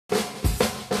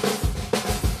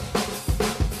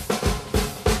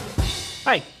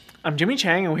Hi, I'm Jimmy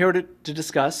Chang, and we're here to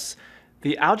discuss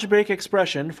the algebraic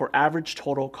expression for average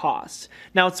total cost.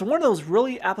 Now, it's one of those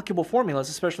really applicable formulas,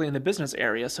 especially in the business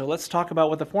area, so let's talk about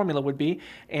what the formula would be,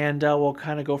 and we'll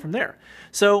kind of go from there.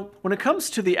 So when it comes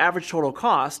to the average total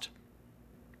cost,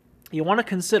 you want to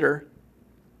consider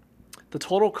the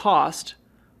total cost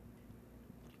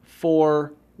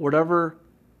for whatever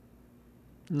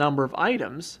number of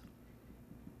items,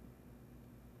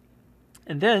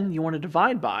 and then you want to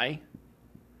divide by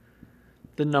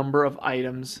the number of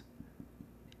items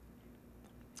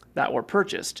that were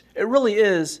purchased. It really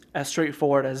is as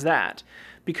straightforward as that,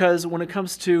 because when it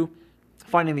comes to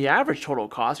finding the average total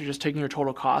cost, you're just taking your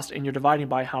total cost and you're dividing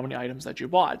by how many items that you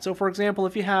bought. So for example,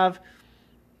 if you have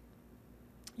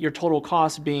your total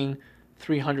cost being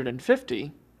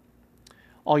 350,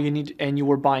 all you need, and you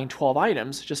were buying 12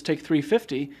 items, just take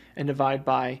 350 and divide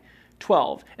by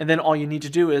 12. And then all you need to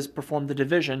do is perform the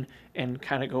division and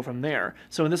kind of go from there.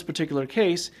 So in this particular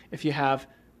case, if you have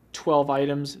 12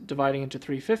 items dividing into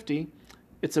 350,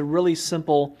 it's a really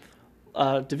simple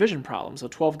division problem. So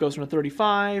 12 goes into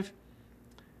 35,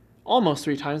 almost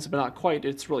 3 times, but not quite.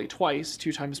 It's really twice.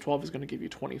 2 times 12 is going to give you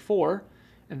 24,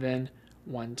 and then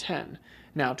 110.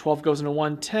 Now 12 goes into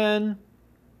 110,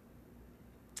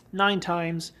 9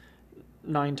 times.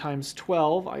 9 times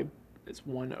 12 is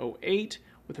 108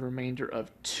 with a remainder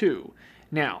of 2.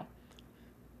 Now,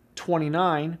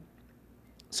 29.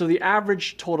 So the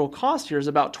average total cost here is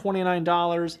about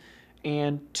 $29,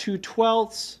 and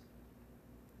 2/12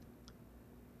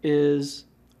 is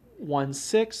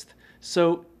 1/6.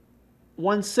 So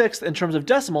 1/6 in terms of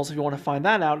decimals, if you want to find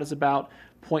that out, is about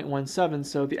 0.17.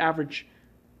 So the average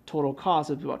total cost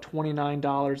is about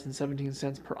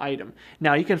 $29.17 per item.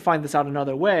 Now you can find this out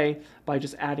another way by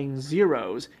just adding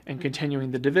zeros and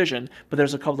continuing the division, but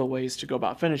there's a couple of ways to go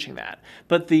about finishing that.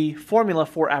 But the formula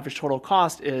for average total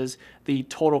cost is the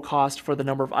total cost for the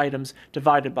number of items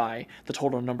divided by the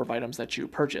total number of items that you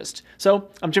purchased. So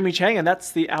I'm Jimmy Chang, and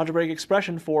that's the algebraic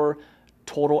expression for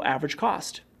total average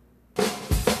cost.